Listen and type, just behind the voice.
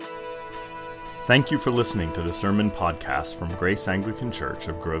Thank you for listening to the sermon podcast from Grace Anglican Church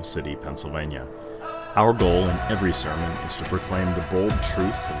of Grove City, Pennsylvania. Our goal in every sermon is to proclaim the bold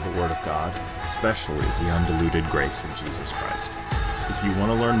truth of the Word of God, especially the undiluted grace of Jesus Christ. If you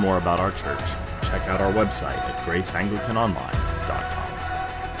want to learn more about our church, check out our website at graceanglicanonline.com.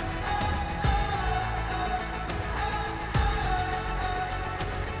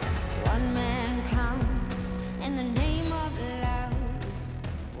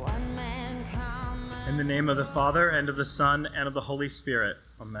 In the name of the Father, and of the Son, and of the Holy Spirit.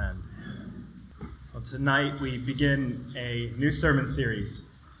 Amen. Well, tonight we begin a new sermon series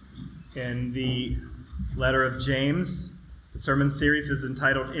in the letter of James. The sermon series is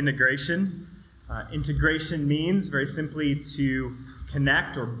entitled Integration. Integration means, very simply, to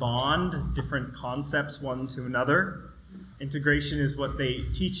connect or bond different concepts one to another. Integration is what they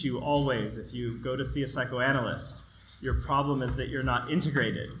teach you always if you go to see a psychoanalyst. Your problem is that you're not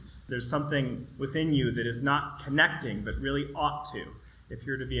integrated. There's something within you that is not connecting, but really ought to, if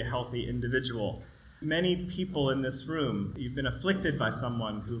you're to be a healthy individual. Many people in this room, you've been afflicted by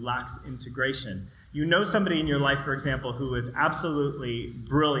someone who lacks integration. You know somebody in your life, for example, who is absolutely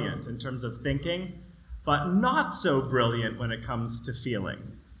brilliant in terms of thinking, but not so brilliant when it comes to feeling.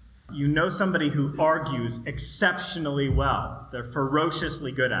 You know somebody who argues exceptionally well. They're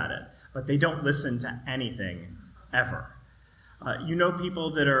ferociously good at it, but they don't listen to anything, ever. You know people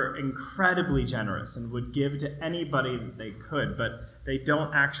that are incredibly generous and would give to anybody that they could, but they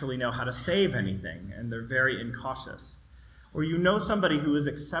don't actually know how to save anything, and they're very incautious. Or you know somebody who is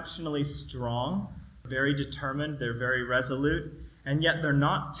exceptionally strong, very determined, they're very resolute, and yet they're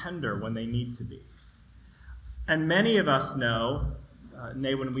not tender when they need to be. And many of us know,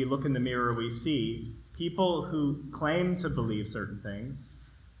 nay, when we look in the mirror we see, people who claim to believe certain things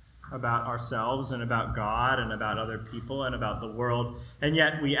about ourselves and about God and about other people and about the world, and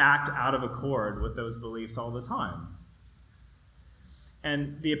yet we act out of accord with those beliefs all the time.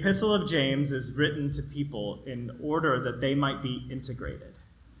 And the Epistle of James is written to people in order that they might be integrated,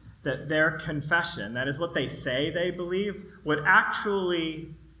 that their confession, that is what they say they believe, would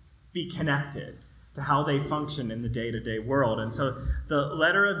actually be connected to how they function in the day-to-day world. And so the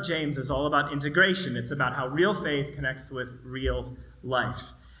letter of James is all about integration. It's about how real faith connects with real life,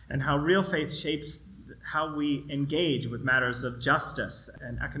 and how real faith shapes how we engage with matters of justice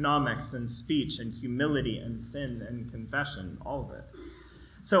and economics and speech and humility and sin and confession, all of it.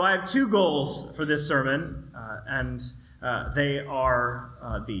 So I have two goals for this sermon, and they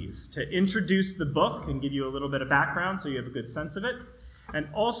are these: to introduce the book and give you a little bit of background so you have a good sense of it, and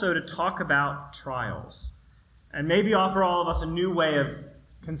also to talk about trials, and maybe offer all of us a new way of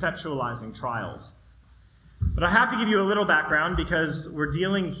conceptualizing trials. But I have to give you a little background because we're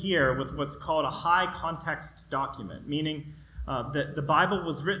dealing here with what's called a high context document, meaning that the Bible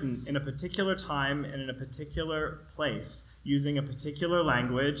was written in a particular time and in a particular place, using a particular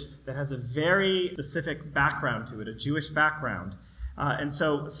language that has a very specific background to it, a Jewish background. And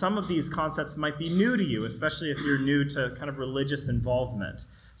so some of these concepts might be new to you, especially if you're new to kind of religious involvement.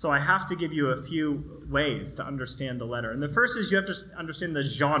 So I have to give you a few ways to understand the letter. And the first is you have to understand the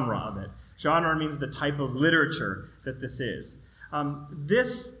genre of it. Genre means the type of literature that this is.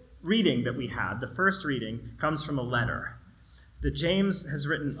 This reading that we had, the first reading, comes from a letter. That James has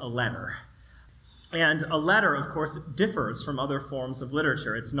written a letter. And a letter, of course, differs from other forms of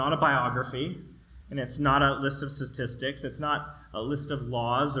literature. It's not a biography, and it's not a list of statistics. It's not a list of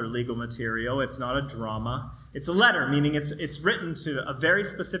laws or legal material. It's not a drama. It's a letter, meaning it's written to a very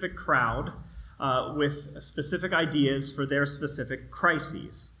specific crowd with specific ideas for their specific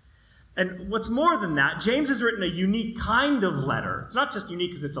crises. And what's more than that, James has written a unique kind of letter. It's not just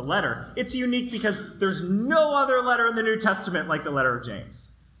unique because it's a letter. It's unique because there's no other letter in the New Testament like the letter of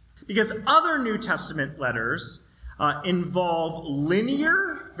James. Because other New Testament letters involve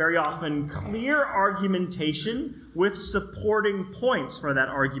linear, very often clear argumentation with supporting points for that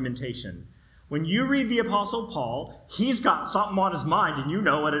argumentation. When you read the Apostle Paul, he's got something on his mind and you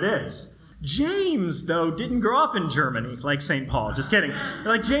know what it is. James, though, didn't grow up in Germany like St. Paul. Just kidding.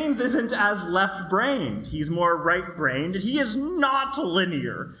 Like, James isn't as left-brained. He's more right-brained. He is not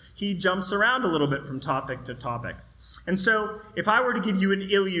linear. He jumps around a little bit from topic to topic. And so, if I were to give you an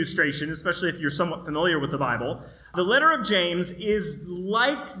illustration, especially if you're somewhat familiar with the Bible, the letter of James is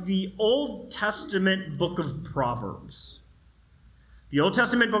like the Old Testament book of Proverbs. The Old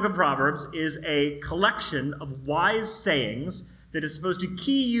Testament book of Proverbs is a collection of wise sayings that is supposed to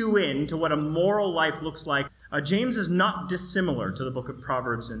key you in to what a moral life looks like. James is not dissimilar to the book of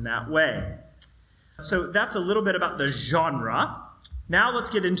Proverbs in that way. So that's a little bit about the genre. Now let's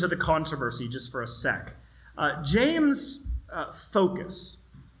get into the controversy just for a sec. James' focus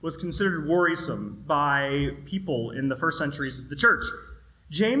was considered worrisome by people in the first centuries of the church.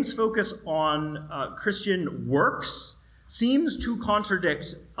 James' focus on Christian works seems to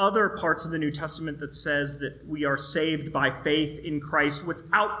contradict other parts of the New Testament that says that we are saved by faith in Christ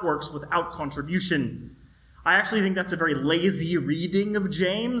without works, without contribution. I actually think that's a very lazy reading of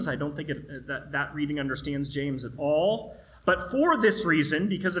James. I don't think that reading understands James at all. But for this reason,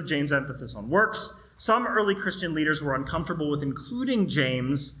 because of James' emphasis on works, some early Christian leaders were uncomfortable with including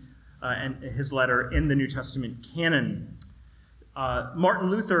James and his letter in the New Testament canon. Martin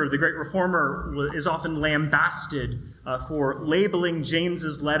Luther, the great reformer, is often lambasted for labeling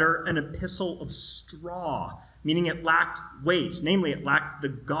James's letter an epistle of straw, meaning it lacked weight, namely it lacked the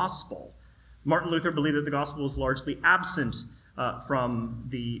gospel. Martin Luther believed that the gospel was largely absent from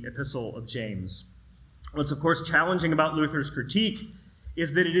the epistle of James. What's, of course, challenging about Luther's critique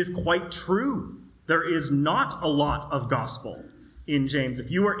is that it is quite true. There is not a lot of gospel in James. If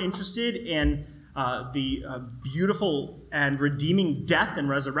you are interested in the beautiful and redeeming death and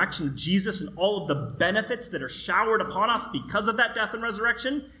resurrection of Jesus and all of the benefits that are showered upon us because of that death and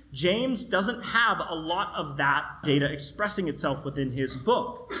resurrection, James doesn't have a lot of that data expressing itself within his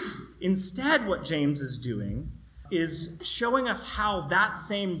book. Instead, what James is doing is showing us how that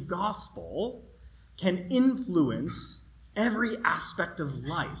same gospel can influence every aspect of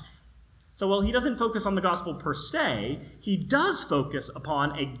life. So while he doesn't focus on the gospel per se, he does focus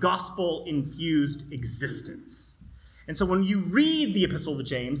upon a gospel-infused existence. And so when you read the Epistle to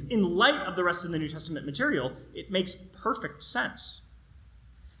James, in light of the rest of the New Testament material, it makes perfect sense.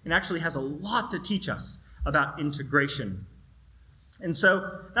 It actually has a lot to teach us about integration. And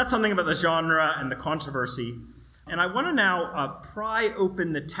so that's something about the genre and the controversy. And I want to now pry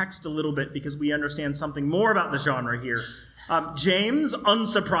open the text a little bit because we understand something more about the genre here. James,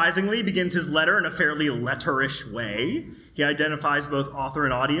 unsurprisingly, begins his letter in a fairly letterish way. He identifies both author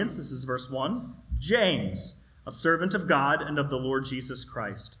and audience. This is verse 1. James, a servant of God and of the Lord Jesus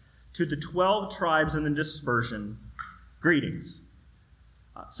Christ, to the 12 tribes in the dispersion, greetings.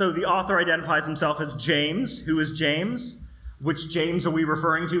 So the author identifies himself as James. Who is James? Which James are we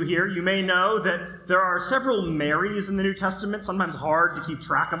referring to here? You may know that there are several Marys in the New Testament, sometimes hard to keep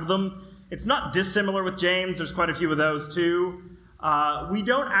track of them. It's not dissimilar with James. There's quite a few of those too. We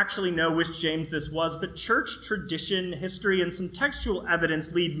don't actually know which James this was, but church tradition, history, and some textual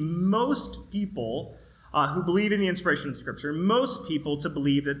evidence lead most people who believe in the inspiration of Scripture, most people to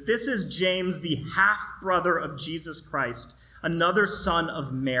believe that this is James, the half-brother of Jesus Christ, another son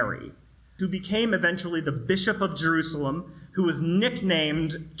of Mary, who became eventually the Bishop of Jerusalem, who was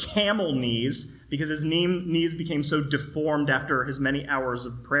nicknamed Camel Knees because his knees became so deformed after his many hours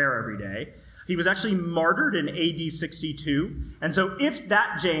of prayer every day. He was actually martyred in AD 62. And so if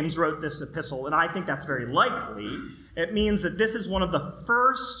that James wrote this epistle, and I think that's very likely, it means that this is one of the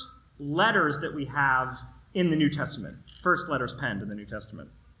first letters that we have in the New Testament, first letters penned in the New Testament.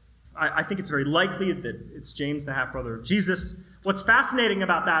 I think it's very likely that it's James, the half-brother of Jesus. What's fascinating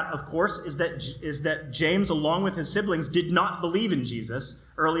about that, of course, is that James, along with his siblings, did not believe in Jesus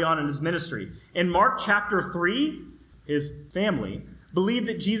early on in his ministry. In Mark chapter 3, his family believed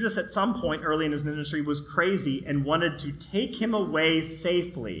that Jesus at some point early in his ministry was crazy and wanted to take him away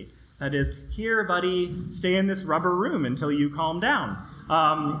safely. That is, here, buddy, stay in this rubber room until you calm down.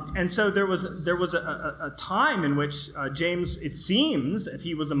 And so there was a time in which James, it seems, if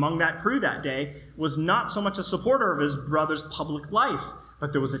he was among that crew that day, was not so much a supporter of his brother's public life,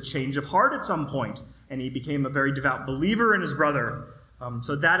 but there was a change of heart at some point, and he became a very devout believer in his brother.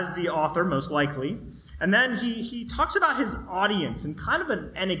 So that is the author, most likely. And then he talks about his audience in kind of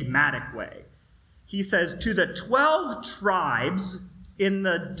an enigmatic way. He says, to the 12 tribes in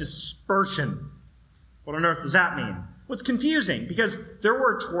the dispersion. What on earth does that mean? Well, it's confusing because there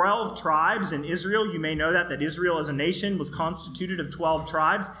were 12 tribes in Israel. You may know that Israel as a nation was constituted of 12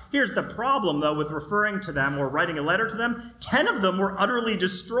 tribes. Here's the problem, though, with referring to them or writing a letter to them. 10 of them were utterly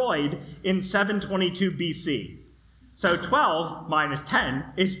destroyed in 722 BC. So 12 minus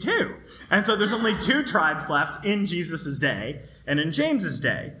 10 is 2. And so there's only 2 tribes left in Jesus' day, and in James's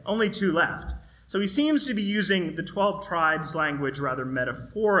day, only 2 left. So he seems to be using the 12 tribes language rather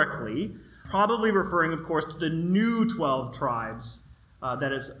metaphorically, probably referring, of course, to the new 12 tribes,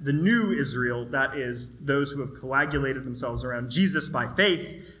 that is, the new Israel, that is, those who have coagulated themselves around Jesus by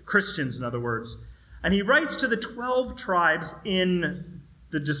faith, Christians, in other words. And he writes to the 12 tribes in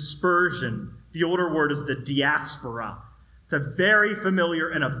the dispersion. The older word is the diaspora. It's a very familiar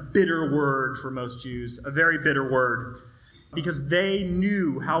and a bitter word for most Jews, a very bitter word, because they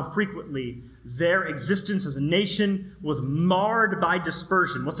knew how frequently their existence as a nation was marred by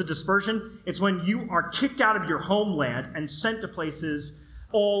dispersion. What's a dispersion? It's when you are kicked out of your homeland and sent to places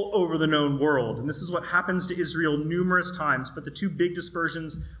all over the known world. And this is what happens to Israel numerous times. But the two big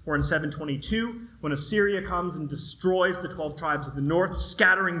dispersions were in 722, when Assyria comes and destroys the 12 tribes of the north,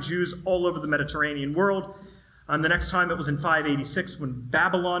 scattering Jews all over the Mediterranean world. And the next time it was in 586, when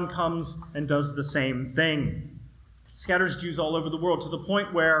Babylon comes and does the same thing. Scatters Jews all over the world, to the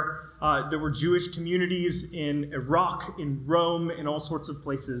point where there were Jewish communities in Iraq, in Rome, in all sorts of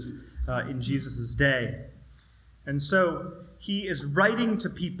places in Jesus' day. And so he is writing to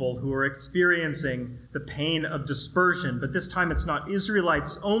people who are experiencing the pain of dispersion, but this time it's not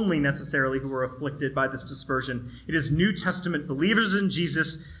Israelites only necessarily who are afflicted by this dispersion. It is New Testament believers in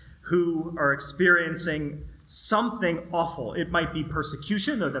Jesus who are experiencing something awful. It might be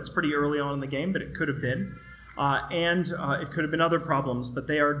persecution, though that's pretty early on in the game, but it could have been. And it could have been other problems, but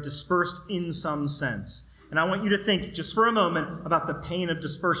they are dispersed in some sense. And I want you to think just for a moment about the pain of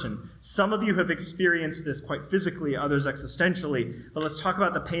dispersion. Some of you have experienced this quite physically, others existentially. But let's talk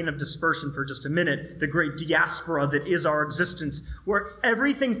about the pain of dispersion for just a minute, the great diaspora that is our existence, where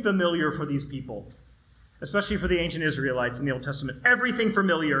everything familiar for these people, especially for the ancient Israelites in the Old Testament, everything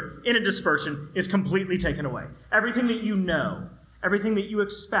familiar in a dispersion is completely taken away. Everything that you know, everything that you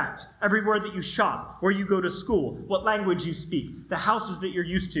expect, everywhere that you shop, where you go to school, what language you speak, the houses that you're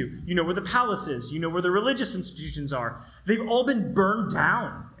used to, you know where the palace is, you know where the religious institutions are. They've all been burned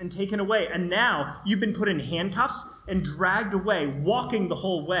down and taken away. And now you've been put in handcuffs and dragged away, walking the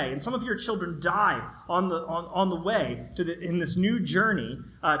whole way. And some of your children die on the way in this new journey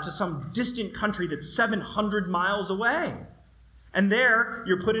to some distant country that's 700 miles away. And there,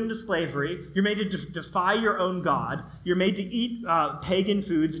 you're put into slavery. You're made to defy your own God. You're made to eat pagan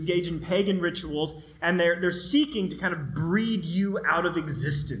foods, engage in pagan rituals, and they're seeking to kind of breed you out of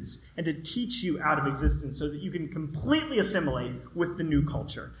existence and to teach you out of existence so that you can completely assimilate with the new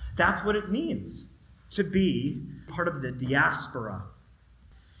culture. That's what it means to be part of the diaspora.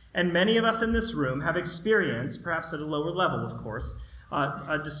 And many of us in this room have experienced, perhaps at a lower level, of course,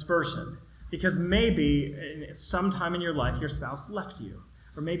 a dispersion. Because maybe sometime in your life your spouse left you,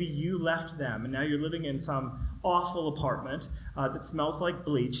 or maybe you left them, and now you're living in some awful apartment that smells like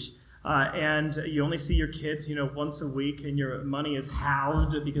bleach, and you only see your kids, once a week, and your money is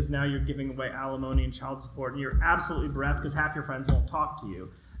halved because now you're giving away alimony and child support, and you're absolutely bereft because half your friends won't talk to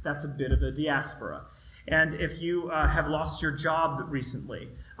you. That's a bit of a diaspora. And if you have lost your job recently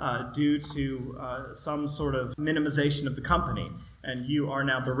due to some sort of minimization of the company, and you are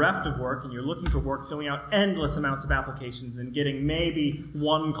now bereft of work, and you're looking for work, filling out endless amounts of applications and getting maybe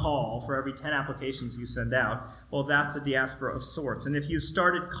one call for every 10 applications you send out, well, that's a diaspora of sorts. And if you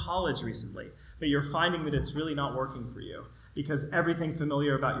started college recently, but you're finding that it's really not working for you, because everything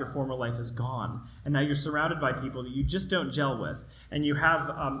familiar about your former life is gone. And now you're surrounded by people that you just don't gel with. And you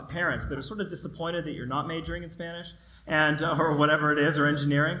have parents that are sort of disappointed that you're not majoring in Spanish, and or whatever it is, or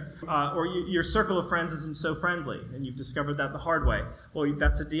engineering. Or your circle of friends isn't so friendly, and you've discovered that the hard way. Well,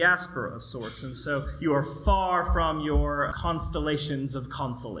 that's a diaspora of sorts. And so you are far from your constellations of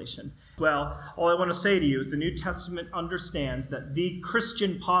consolation. Well, all I want to say to you is the New Testament understands that the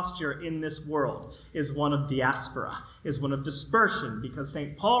Christian posture in this world is one of diaspora, is one of dispersion, because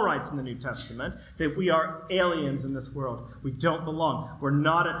St. Paul writes in the New Testament that we are aliens in this world. We don't belong. We're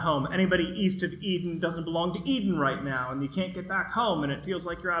not at home. Anybody east of Eden doesn't belong to Eden right now, and you can't get back home, and it feels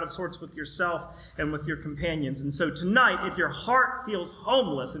like you're out of sorts with yourself and with your companions. And so tonight, if your heart feels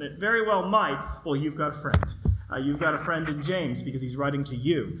homeless, and it very well might, well, you've got a friend. You've got a friend in James, because he's writing to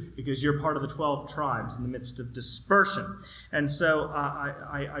you, because you're part of the 12 tribes in the midst of dispersion. And so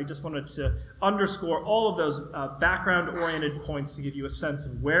I just wanted to underscore all of those background-oriented points to give you a sense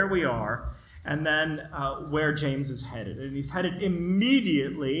of where we are, and then where James is headed. And he's headed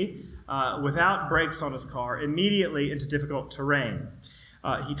immediately, without brakes on his car, immediately into difficult terrain.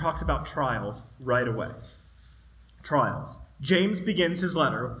 He talks about trials right away. Trials. James begins his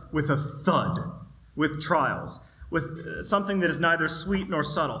letter with a thud. With trials, with something that is neither sweet nor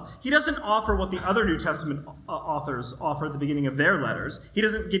subtle. He doesn't offer what the other New Testament authors offer at the beginning of their letters. He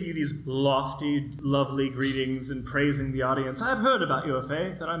doesn't give you these lofty, lovely greetings and praising the audience. I've heard about your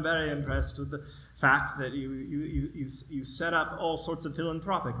faith, and I'm very impressed with the fact that you set up all sorts of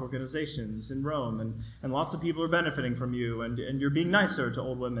philanthropic organizations in Rome, and lots of people are benefiting from you, and you're being nicer to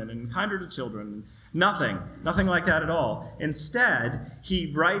old women and kinder to children. Nothing like that at all. Instead,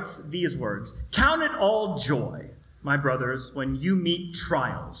 he writes these words: "Count it all joy, my brothers, when you meet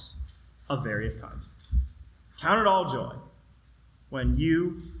trials of various kinds." Count it all joy when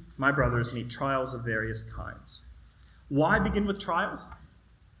you, my brothers, meet trials of various kinds. Why begin with trials?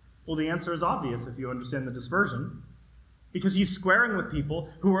 Well, the answer is obvious if you understand the dispersion. Because he's squaring with people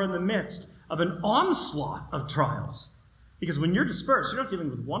who are in the midst of an onslaught of trials. Because when you're dispersed, you're not dealing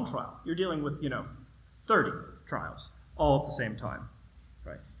with one trial. You're dealing with, 30 trials, all at the same time.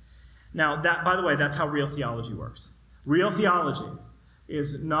 Right? Now, that, by the way, that's how real theology works. Real theology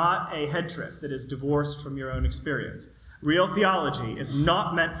is not a head trip that is divorced from your own experience. Real theology is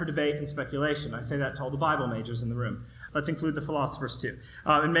not meant for debate and speculation. I say that to all the Bible majors in the room. Let's include the philosophers too,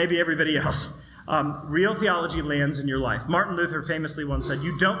 and maybe everybody else. Real theology lands in your life. Martin Luther famously once said,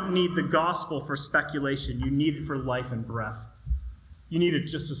 you don't need the gospel for speculation. You need it for life and breath. You need it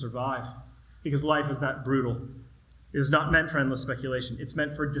just to survive, because life is that brutal. It is not meant for endless speculation. It's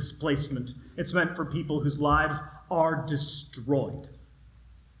meant for displacement. It's meant for people whose lives are destroyed.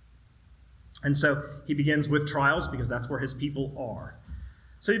 And so he begins with trials, because that's where his people are.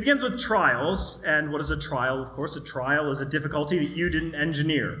 So he begins with trials, and what is a trial? Of course, a trial is a difficulty that you didn't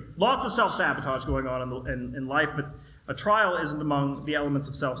engineer. Lots of self-sabotage going on in life, but a trial isn't among the elements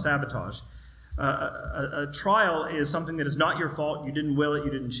of self-sabotage. A trial is something that is not your fault. You didn't will it,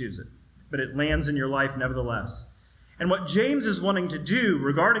 you didn't choose it. But it lands in your life nevertheless. And what James is wanting to do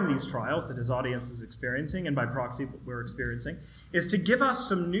regarding these trials that his audience is experiencing, and by proxy what we're experiencing, is to give us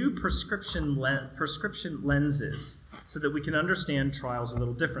some new prescription lenses so that we can understand trials a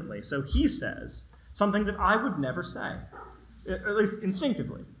little differently. So he says something that I would never say, at least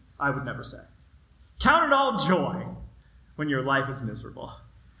instinctively, I would never say. Count it all joy when your life is miserable.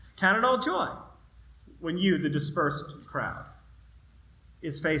 Count it all joy when you, the dispersed crowd,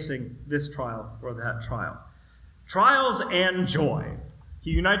 is facing this trial or that trial. Trials and joy. He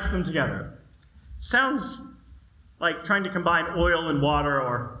unites them together. Sounds like trying to combine oil and water,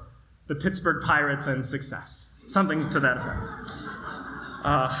 or the Pittsburgh Pirates and success. Something to that effect.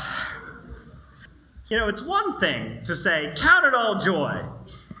 It's one thing to say, count it all joy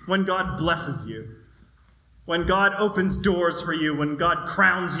when God blesses you, when God opens doors for you, when God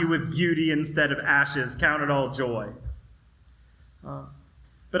crowns you with beauty instead of ashes. Count it all joy.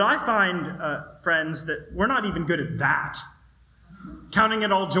 But I find, friends, that we're not even good at that. Counting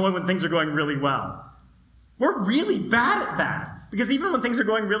it all joy when things are going really well. We're really bad at that. Because even when things are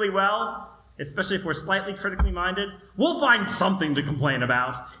going really well, especially if we're slightly critically minded, we'll find something to complain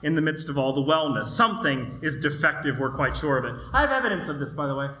about in the midst of all the wellness. Something is defective, we're quite sure of it. I have evidence of this, by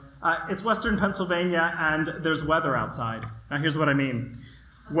the way. It's Western Pennsylvania, and there's weather outside. Now, here's what I mean.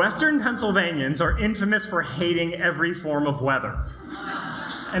 Western Pennsylvanians are infamous for hating every form of weather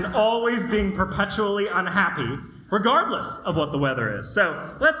and always being perpetually unhappy, regardless of what the weather is.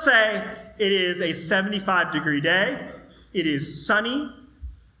 So let's say it is a 75-degree day. It is sunny.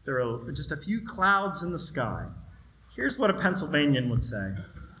 There are just a few clouds in the sky. Here's what a Pennsylvanian would say.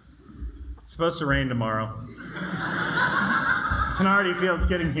 It's supposed to rain tomorrow. I can already feel it's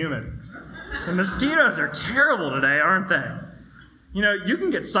getting humid. The mosquitoes are terrible today, aren't they? You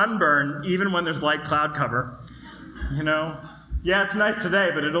can get sunburn even when there's light cloud cover. Yeah, it's nice today,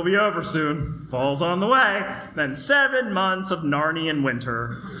 but it'll be over soon. Fall's on the way. Then 7 months of Narnian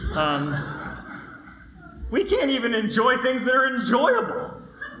winter. We can't even enjoy things that are enjoyable.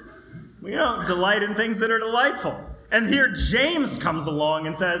 We don't delight in things that are delightful. And here James comes along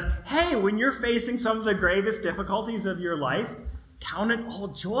and says, hey, when you're facing some of the gravest difficulties of your life, count it all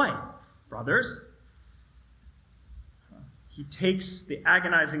joy, brothers. He takes the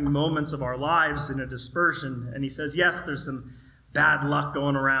agonizing moments of our lives in a dispersion, and he says, yes, there's some bad luck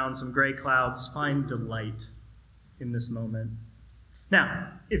going around, some gray clouds. Find delight in this moment.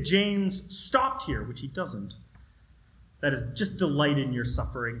 Now, if James stopped here, which he doesn't, that is, just delight in your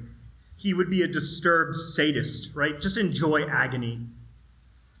suffering, he would be a disturbed sadist, right? Just enjoy agony.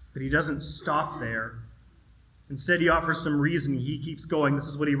 But he doesn't stop there. Instead, he offers some reason. He keeps going. This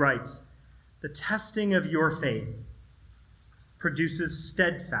is what he writes. The testing of your faith produces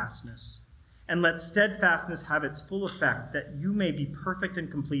steadfastness. And let steadfastness have its full effect, that you may be perfect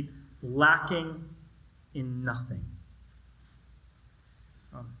and complete, lacking in nothing.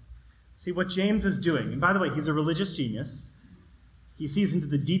 See what James is doing. And by the way, he's a religious genius. He sees into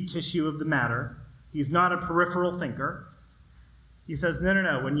the deep tissue of the matter. He's not a peripheral thinker. He says,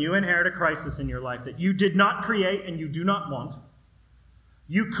 no. When you inherit a crisis in your life that you did not create and you do not want,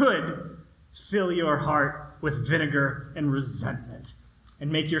 you could fill your heart with vinegar and resentment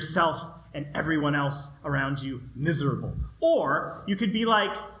and make yourself and everyone else around you miserable. Or you could be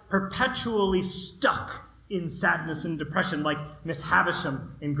like perpetually stuck in sadness and depression, like Miss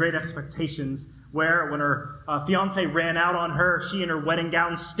Havisham in Great Expectations, where when her fiance ran out on her, she in her wedding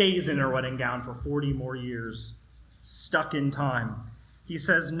gown stays in her wedding gown for 40 more years, stuck in time. He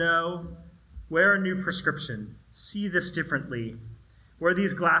says, no, wear a new prescription. See this differently. Wear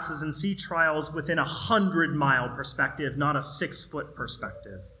these glasses and see trials within a 100-mile perspective, not a 6-foot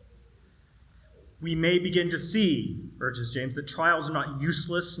perspective. We may begin to see, urges James, that trials are not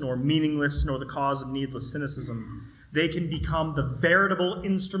useless nor meaningless nor the cause of needless cynicism. They can become the veritable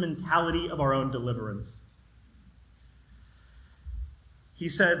instrumentality of our own deliverance. He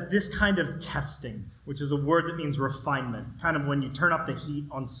says this kind of testing, which is a word that means refinement, kind of when you turn up the heat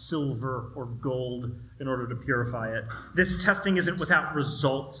on silver or gold in order to purify it. This testing isn't without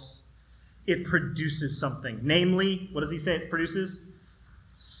results. It produces something. Namely, what does he say it produces?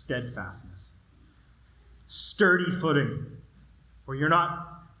 Steadfastness. Sturdy footing, where you're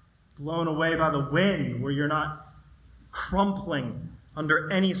not blown away by the wind, where you're not crumpling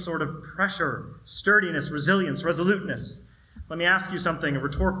under any sort of pressure. Sturdiness, resilience, resoluteness. Let me ask you something, a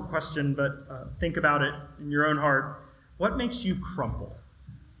rhetorical question, but think about it in your own heart. What makes you crumple?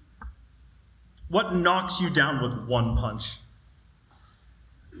 What knocks you down with one punch?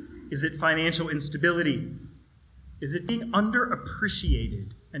 Is it financial instability? Is it being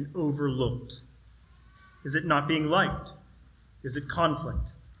underappreciated and overlooked? Is it not being liked? Is it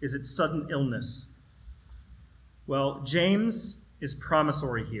conflict? Is it sudden illness? Well, James is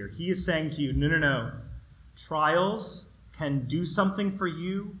promissory here. He is saying to you, no. Trials can do something for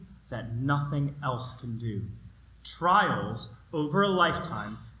you that nothing else can do. Trials over a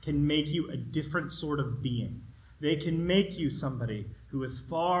lifetime can make you a different sort of being. They can make you somebody who is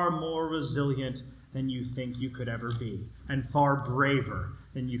far more resilient than you think you could ever be, and far braver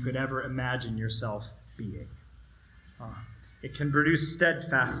than you could ever imagine yourself being. It can produce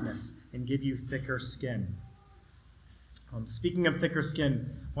steadfastness and give you thicker skin. Speaking of thicker skin,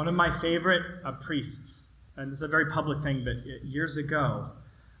 one of my favorite priests, and this is a very public thing, but years ago,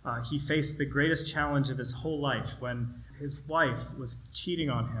 he faced the greatest challenge of his whole life when his wife was cheating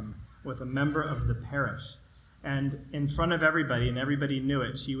on him with a member of the parish. And in front of everybody, and everybody knew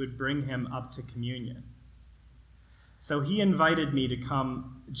it, she would bring him up to communion. So he invited me to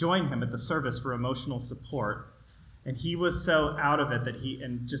come join him at the service for emotional support. And he was so out of it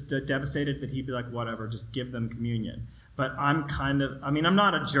and just devastated that he'd be like, whatever, just give them communion. But I'm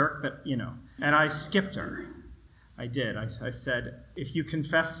not a jerk, but, and I skipped her. I did. I said, if you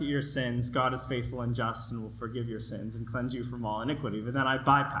confess your sins, God is faithful and just and will forgive your sins and cleanse you from all iniquity. But then I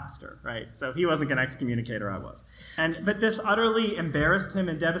bypassed her, right? So he wasn't going to excommunicate her, I was. But this utterly embarrassed him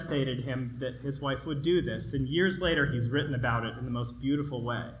and devastated him that his wife would do this. And years later, he's written about it in the most beautiful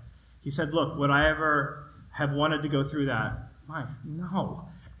way. He said, look, would I ever have wanted to go through that? Why? No.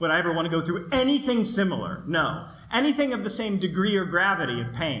 Would I ever want to go through anything similar? No. Anything of the same degree or gravity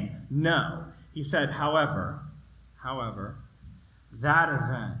of pain? No. He said, however, that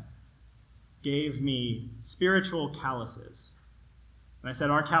event gave me spiritual calluses. And I said,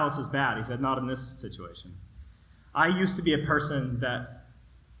 aren't calluses bad? He said, not in this situation. I used to be a person that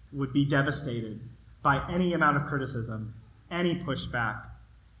would be devastated by any amount of criticism, any pushback,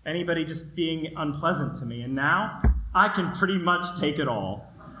 anybody just being unpleasant to me. And now I can pretty much take it all,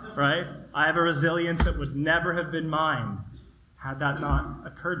 right? I have a resilience that would never have been mine had that not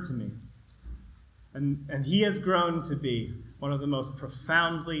occurred to me. And he has grown to be one of the most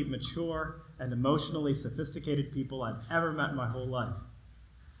profoundly mature and emotionally sophisticated people I've ever met in my whole life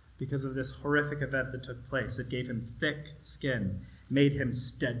because of this horrific event that took place. It gave him thick skin, made him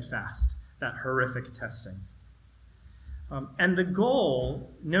steadfast, that horrific testing. And the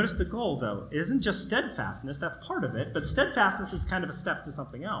goal, notice the goal, though, isn't just steadfastness, that's part of it, but steadfastness is kind of a step to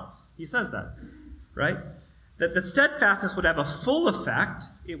something else. He says that, right? That the steadfastness would have a full effect,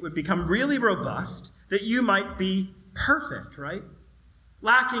 it would become really robust, that you might be perfect, right?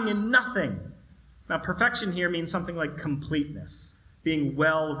 Lacking in nothing. Now, perfection here means something like completeness, being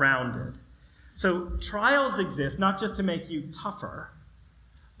well-rounded. So trials exist not just to make you tougher,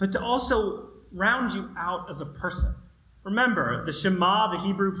 but to also round you out as a person. Remember, the Shema, the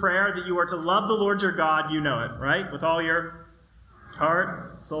Hebrew prayer, that you are to love the Lord your God, you know it, right? With all your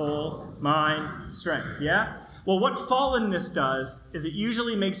heart, soul, mind, strength, yeah? Well, what fallenness does is it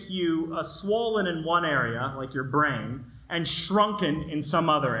usually makes you swollen in one area, like your brain, and shrunken in some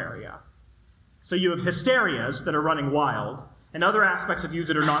other area. So you have hysterias that are running wild, and other aspects of you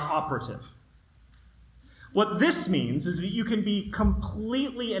that are not operative. What this means is that you can be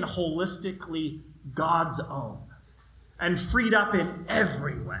completely and holistically God's own, and freed up in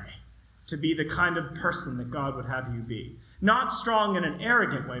every way to be the kind of person that God would have you be. Not strong in an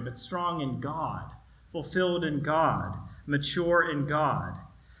arrogant way, but strong in God, fulfilled in God, mature in God,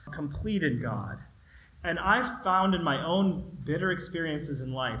 complete in God. And I've found in my own bitter experiences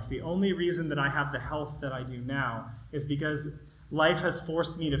in life, the only reason that I have the health that I do now is because life has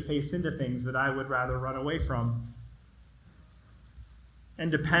forced me to face into things that I would rather run away from and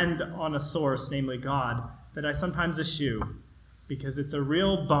depend on a source, namely God, that I sometimes eschew because it's a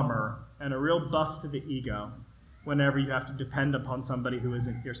real bummer and a real bust to the ego whenever you have to depend upon somebody who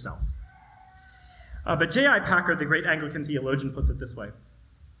isn't yourself. But J.I. Packer, the great Anglican theologian, puts it this way: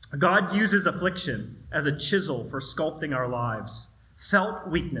 God uses affliction as a chisel for sculpting our lives. Felt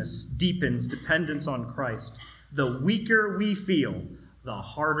weakness deepens dependence on Christ. The weaker we feel, the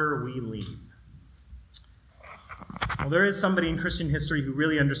harder we lean. Well, there is somebody in Christian history who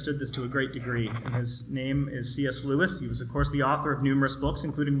really understood this to a great degree, and his name is C.S. Lewis. He was, of course, the author of numerous books,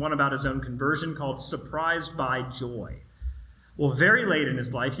 including one about his own conversion called Surprised by Joy. Well, very late in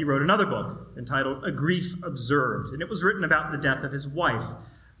his life, he wrote another book entitled A Grief Observed, and it was written about the death of his wife,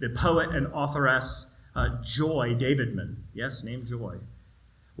 the poet and authoress Joy Davidman. Yes, named Joy.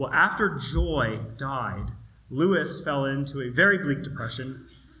 Well, after Joy died, Lewis fell into a very bleak depression,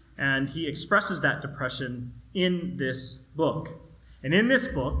 and he expresses that depression in this book. And in this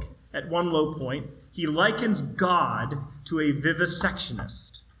book, at one low point, he likens God to a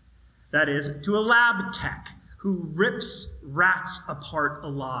vivisectionist. That is, to a lab tech who rips rats apart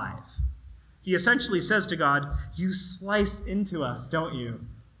alive. He essentially says to God, "You slice into us, don't you,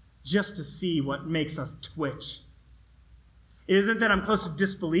 just to see what makes us twitch. It isn't that I'm close to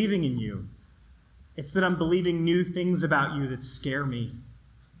disbelieving in you. It's that I'm believing new things about you that scare me,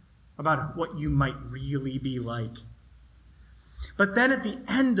 about what you might really be like." But then at the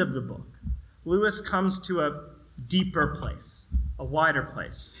end of the book, Lewis comes to a deeper place, a wider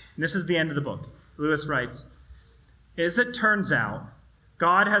place. And this is the end of the book. Lewis writes, "As it turns out,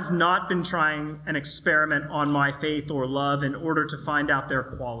 God has not been trying an experiment on my faith or love in order to find out their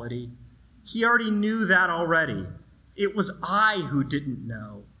quality. He already knew that already. It was I who didn't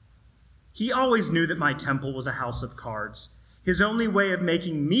know. He always knew that my temple was a house of cards. His only way of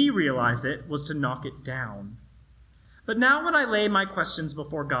making me realize it was to knock it down. But now when I lay my questions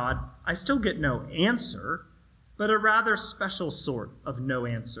before God, I still get no answer, but a rather special sort of no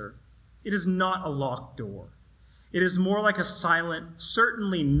answer. It is not a locked door. It is more like a silent,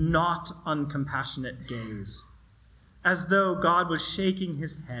 certainly not uncompassionate gaze, as though God was shaking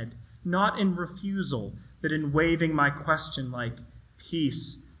his head, not in refusal, but in waving my question like,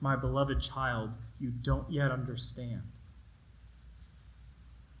 'Peace, my beloved child, you don't yet understand.'"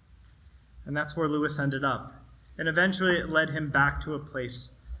 And that's where Lewis ended up. And eventually it led him back to a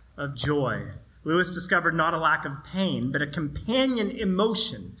place of joy. Lewis discovered not a lack of pain, but a companion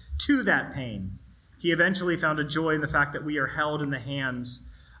emotion to that pain. He eventually found a joy in the fact that we are held in the hands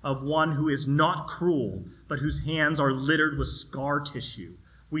of one who is not cruel, but whose hands are littered with scar tissue.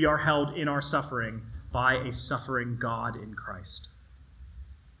 We are held in our suffering by a suffering God in Christ.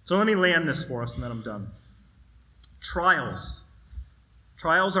 So let me land this for us, and then I'm done. Trials.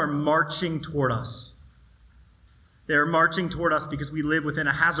 Trials are marching toward us. They are marching toward us because we live within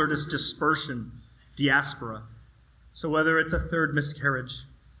a hazardous dispersion, diaspora. So whether it's a third miscarriage,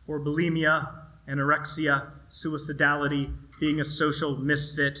 or bulimia, anorexia, suicidality, being a social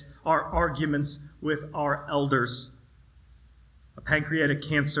misfit, our arguments with our elders, a pancreatic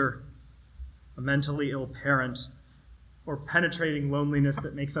cancer, a mentally ill parent, or penetrating loneliness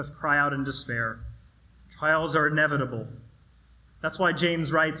that makes us cry out in despair. Trials are inevitable. That's why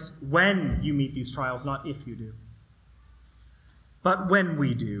James writes, when you meet these trials, not if you do. But when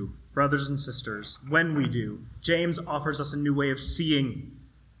we do, brothers and sisters, when we do, James offers us a new way of seeing.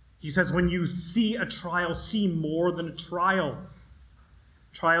 He says, when you see a trial, see more than a trial.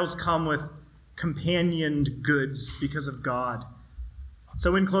 Trials come with companioned goods because of God.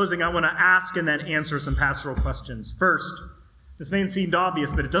 So in closing, I want to ask and then answer some pastoral questions. First, this may seem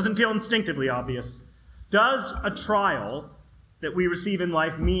obvious, but it doesn't feel instinctively obvious. Does a trial that we receive in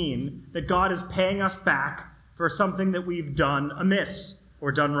life mean that God is paying us back for something that we've done amiss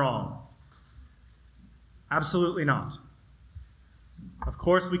or done wrong? Absolutely not. Of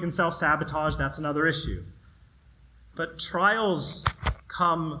course, we can self-sabotage. That's another issue. But trials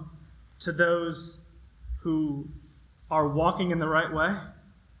come to those who are walking in the right way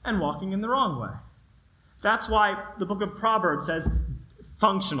and walking in the wrong way. That's why the book of Proverbs says,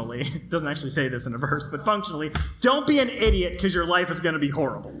 functionally, it doesn't actually say this in a verse, but functionally, don't be an idiot because your life is going to be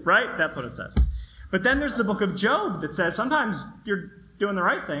horrible, right? That's what it says. But then there's the book of Job that says sometimes you're doing the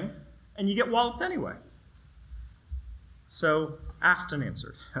right thing and you get walloped anyway. So, asked and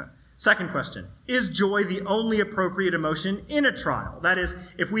answered. Second question, is joy the only appropriate emotion in a trial? That is,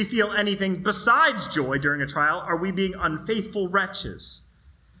 if we feel anything besides joy during a trial, are we being unfaithful wretches?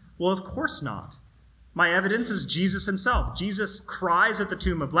 Well, of course not. My evidence is Jesus himself. Jesus cries at the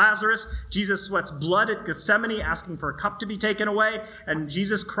tomb of Lazarus. Jesus sweats blood at Gethsemane, asking for a cup to be taken away. And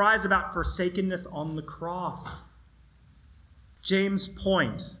Jesus cries about forsakenness on the cross. James'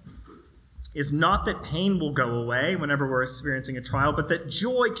 point is not that pain will go away whenever we're experiencing a trial, but that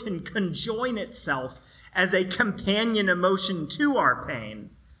joy can conjoin itself as a companion emotion to our pain.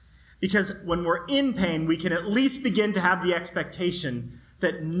 Because when we're in pain, we can at least begin to have the expectation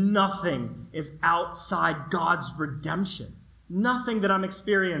that nothing is outside God's redemption. Nothing that I'm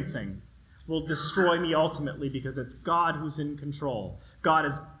experiencing will destroy me ultimately, because it's God who's in control. God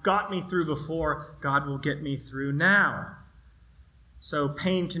has got me through before. God will get me through now. So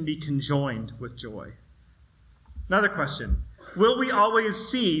pain can be conjoined with joy. Another question. Will we always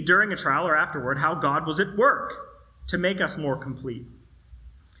see during a trial or afterward how God was at work to make us more complete?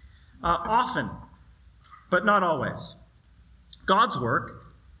 Often, but not always. God's work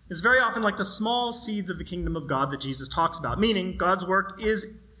is very often like the small seeds of the kingdom of God that Jesus talks about, meaning God's work is,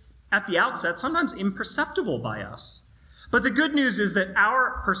 at the outset, sometimes imperceptible by us. But the good news is that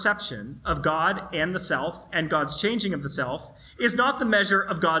our perception of God and the self, and God's changing of the self, is not the measure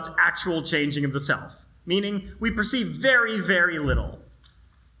of God's actual changing of the self, meaning we perceive very, very little.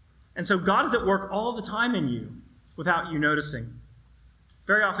 And so God is at work all the time in you without you noticing.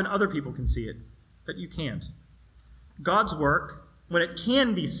 Very often other people can see it, but you can't. God's work, when it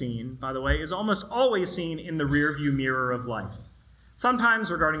can be seen, by the way, is almost always seen in the rearview mirror of life.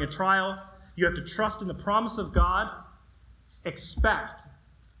 Sometimes regarding a trial, you have to trust in the promise of God, expect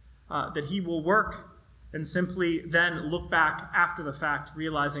that he will work, and simply then look back after the fact,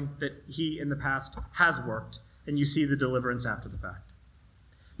 realizing that he in the past has worked, and you see the deliverance after the fact.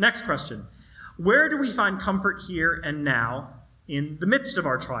 Next question. Where do we find comfort here and now in the midst of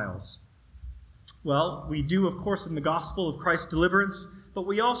our trials? Well, we do, of course, in the gospel of Christ's deliverance, but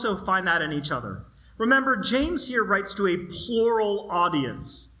we also find that in each other. Remember, James here writes to a plural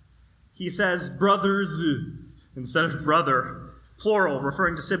audience. He says brothers instead of brother, plural,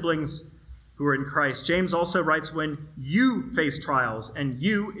 referring to siblings who are in Christ. James also writes when you face trials, and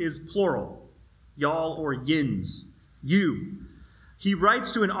you is plural, y'all or yins, you. He writes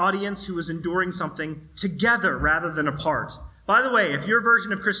to an audience who is enduring something together rather than apart. By the way, if your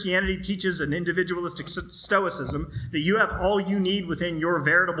version of Christianity teaches an individualistic stoicism, that you have all you need within your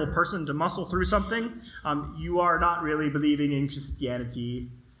veritable person to muscle through something, you are not really believing in Christianity.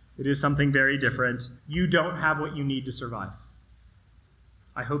 It is something very different. You don't have what you need to survive.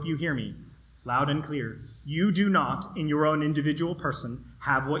 I hope you hear me loud and clear. You do not, in your own individual person,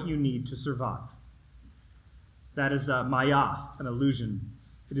 have what you need to survive. That is maya, an illusion.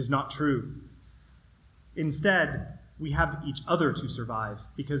 It is not true. Instead, we have each other to survive,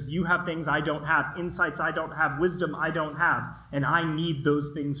 because you have things I don't have, insights I don't have, wisdom I don't have, and I need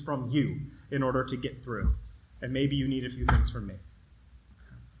those things from you in order to get through. And maybe you need a few things from me.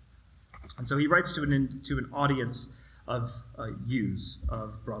 And so he writes to an audience of yous,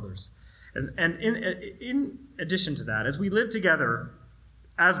 of brothers. And in addition to that, as we live together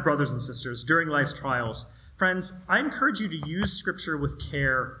as brothers and sisters during life's trials, friends, I encourage you to use Scripture with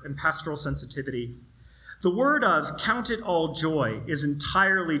care and pastoral sensitivity. The word of count it all joy is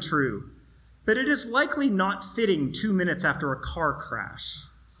entirely true, but it is likely not fitting 2 minutes after a car crash.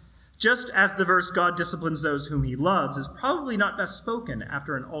 Just as the verse, God disciplines those whom he loves, is probably not best spoken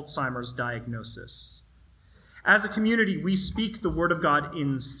after an Alzheimer's diagnosis. As a community, we speak the word of God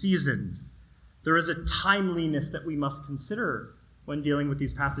in season. There is a timeliness that we must consider when dealing with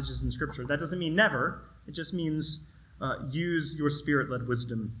these passages in Scripture. That doesn't mean never. It just means use your Spirit-led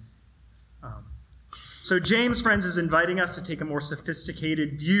wisdom. So James, friends, is inviting us to take a more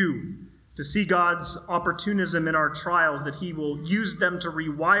sophisticated view, to see God's opportunism in our trials, that he will use them to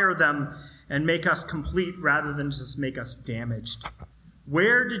rewire them and make us complete rather than just make us damaged.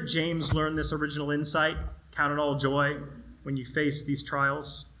 Where did James learn this original insight? Count it all joy when you face these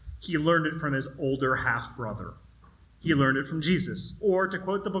trials. He learned it from his older half-brother. He learned it from Jesus. Or, to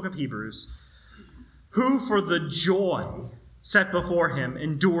quote the book of Hebrews, who for the joy set before him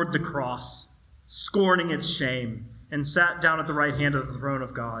endured the cross, scorning its shame, and sat down at the right hand of the throne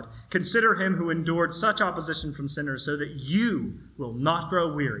of God. Consider him who endured such opposition from sinners, so that you will not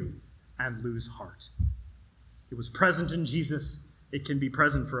grow weary and lose heart. It was present in Jesus. It can be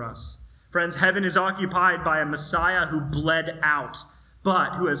present for us. Friends, heaven is occupied by a Messiah who bled out,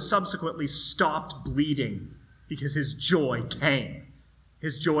 but who has subsequently stopped bleeding because his joy came.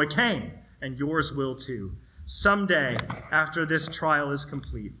 His joy came, and yours will too. Someday, after this trial is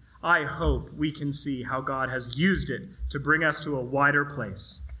complete, I hope we can see how God has used it to bring us to a wider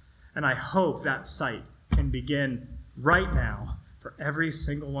place. And I hope that sight can begin right now for every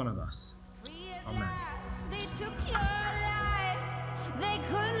single one of us. Amen. They took your life. They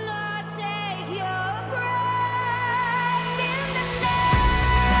could not take your